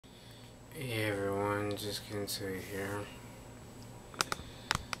Hey everyone, just getting to it here.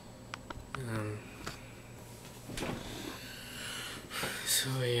 Um, so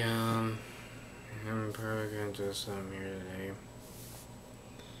yeah, I'm probably gonna do something here today.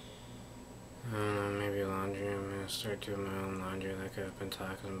 I don't know, maybe laundry. I'm gonna start doing my own laundry like I've been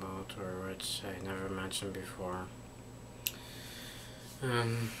talking about, or which I never mentioned before.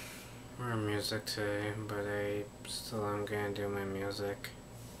 We're music today, but I still am gonna do my music.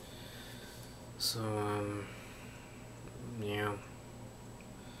 So, yeah.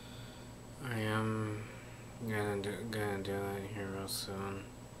 I am gonna do that here real soon.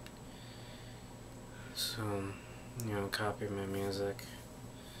 So, copy my music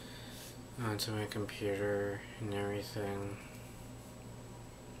onto my computer and everything.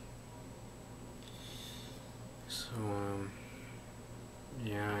 So,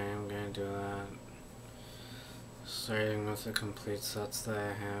 yeah, I am gonna do that. Starting with the complete sets that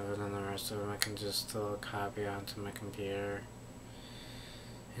I have, and then the rest of them I can just still copy onto my computer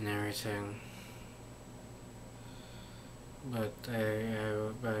and everything. But I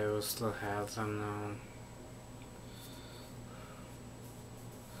will still have them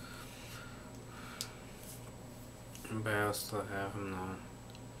though. But I'll still have them though.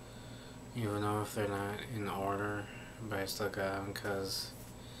 Even though if they're not in order, but I still got them because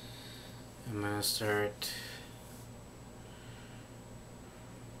I'm gonna start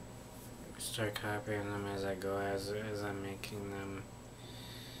copying them as I go, as I'm making them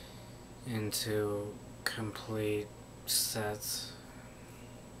into complete sets.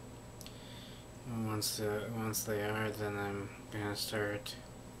 Once they are, then I'm gonna start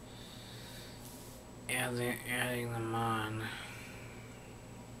adding them on.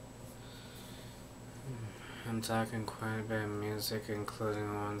 I'm talking quite a bit of music, including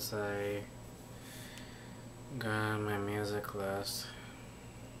the ones that I got on my music list.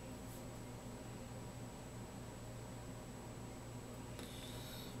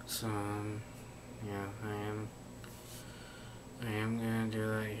 So, yeah, I am gonna do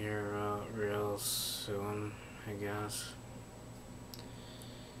that here real soon, I guess.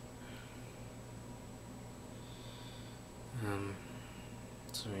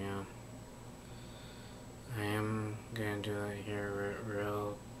 So yeah, I am gonna do that here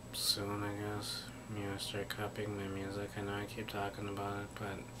real soon, I guess. Start copying my music. I know I keep talking about it,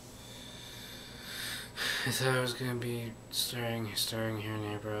 but I thought I was gonna be starting here in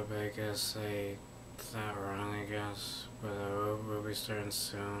April, but I guess I thought wrong, I guess. But we'll be starting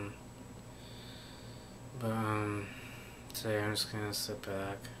soon. But today I'm just gonna sit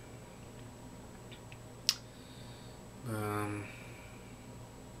back. But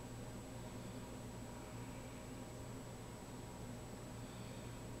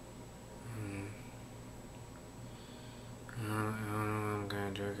I don't know what I'm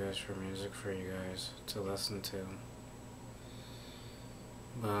gonna do, guys, for music for you guys to listen to.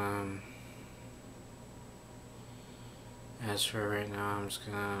 But as for right now, I'm just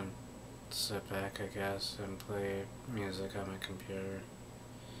gonna sit back, I guess, and play music on my computer.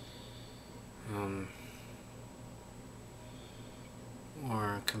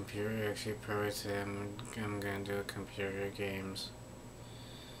 Or computer, actually probably today I'm gonna do computer games.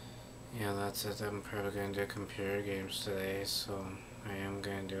 Yeah, that's it. I'm probably gonna do computer games today, so I am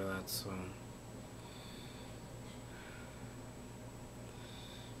gonna do that soon.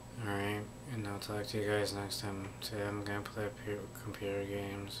 Alright, and I'll talk to you guys next time. Today I'm gonna play computer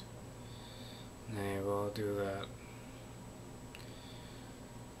games. And I will do that.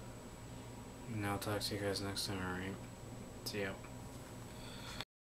 And I'll talk to you guys next time, alright? See ya.